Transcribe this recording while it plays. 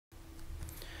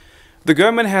The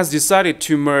government has decided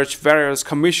to merge various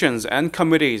commissions and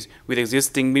committees with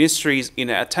existing ministries in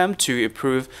an attempt to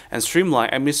improve and streamline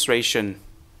administration.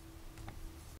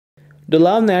 The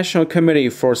Lao National Committee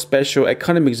for Special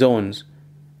Economic Zones,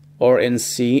 or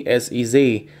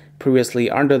NLCRDPE,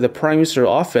 previously under the Prime Minister's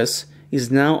office,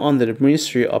 is now under the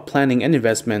Ministry of Planning and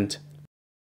Investment.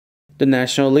 The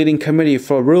National Leading Committee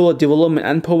for Rural Development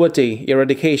and Poverty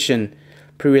Eradication,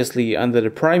 previously under the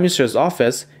Prime Minister's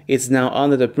office, is now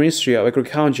under the Ministry of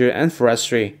Agriculture and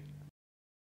Forestry.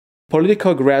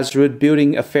 Political Grassroots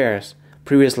Building Affairs,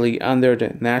 previously under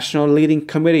the National Leading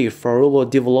Committee for Rural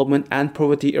Development and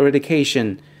Poverty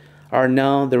Eradication, are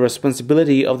now the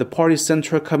responsibility of the Party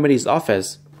Central Committee's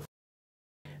office.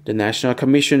 The National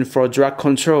Commission for Drug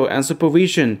Control and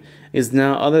Supervision is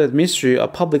now under the Ministry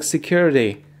of Public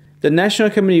Security. The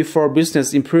National Committee for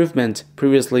Business Improvement,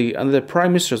 previously under the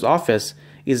Prime Minister's office,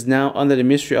 is now under the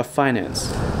Ministry of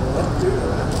Finance.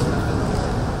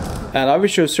 An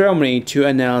official ceremony to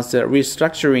announce the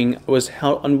restructuring was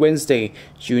held on Wednesday,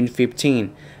 June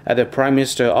 15, at the Prime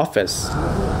Minister's office.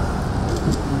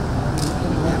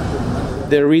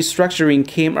 The restructuring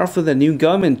came after the new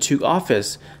government took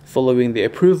office, following the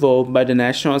approval by the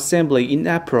National Assembly in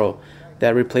April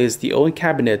that replaced the old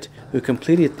cabinet, who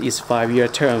completed its 5-year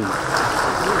term.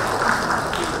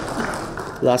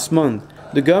 Last month,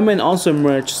 the government also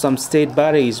merged some state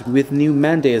bodies with new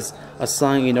mandates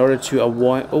assigned in order to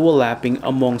avoid overlapping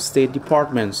among state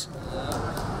departments.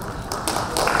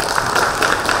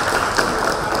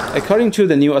 According to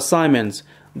the new assignments,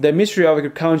 the Ministry of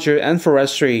Agriculture and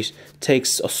Forestry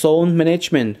takes sole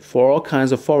management for all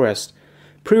kinds of forests.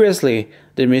 Previously,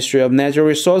 the Ministry of Natural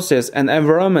Resources and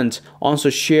Environment also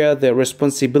shared their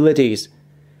responsibilities.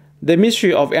 The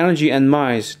Ministry of Energy and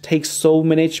Mines takes sole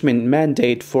management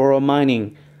mandate for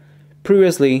mining.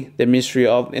 Previously, the Ministry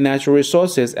of Natural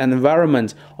Resources and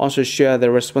Environment also shared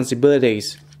their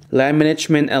responsibilities. Land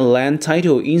management and land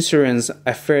title insurance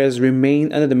affairs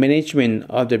remain under the management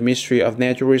of the Ministry of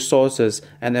Natural Resources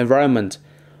and Environment,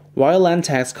 while land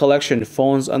tax collection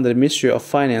falls under the Ministry of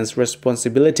Finance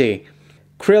responsibility.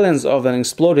 Clearance of an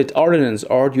exploded ordnance,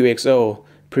 or UXO,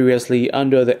 previously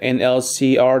under the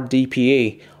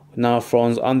NLCRDPE, now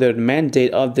falls under the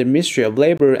mandate of the Ministry of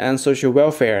Labor and Social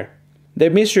Welfare. The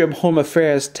Ministry of Home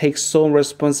Affairs takes sole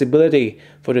responsibility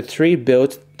for the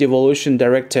 3-Built Devolution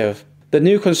Directive. The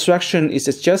new construction is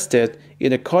adjusted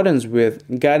in accordance with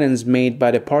guidance made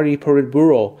by the Party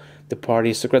Politburo, the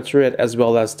Party Secretariat, as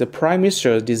well as the Prime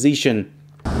Minister's decision.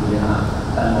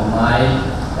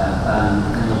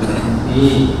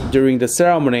 During the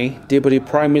ceremony, Deputy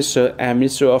Prime Minister and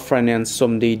Minister of Finance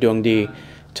Somdi Dongdi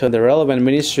turned the relevant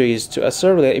ministries to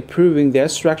accelerate improving their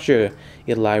structure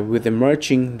in line with the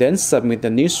merging, then submit the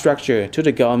new structure to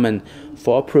the government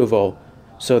for approval,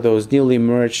 so those newly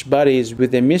merged bodies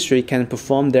with the ministry can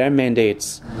perform their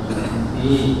mandates.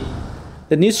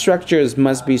 The new structures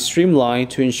must be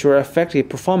streamlined to ensure effective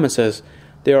performances.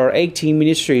 There are 18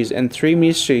 ministries and 3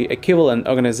 ministry equivalent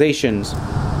organizations.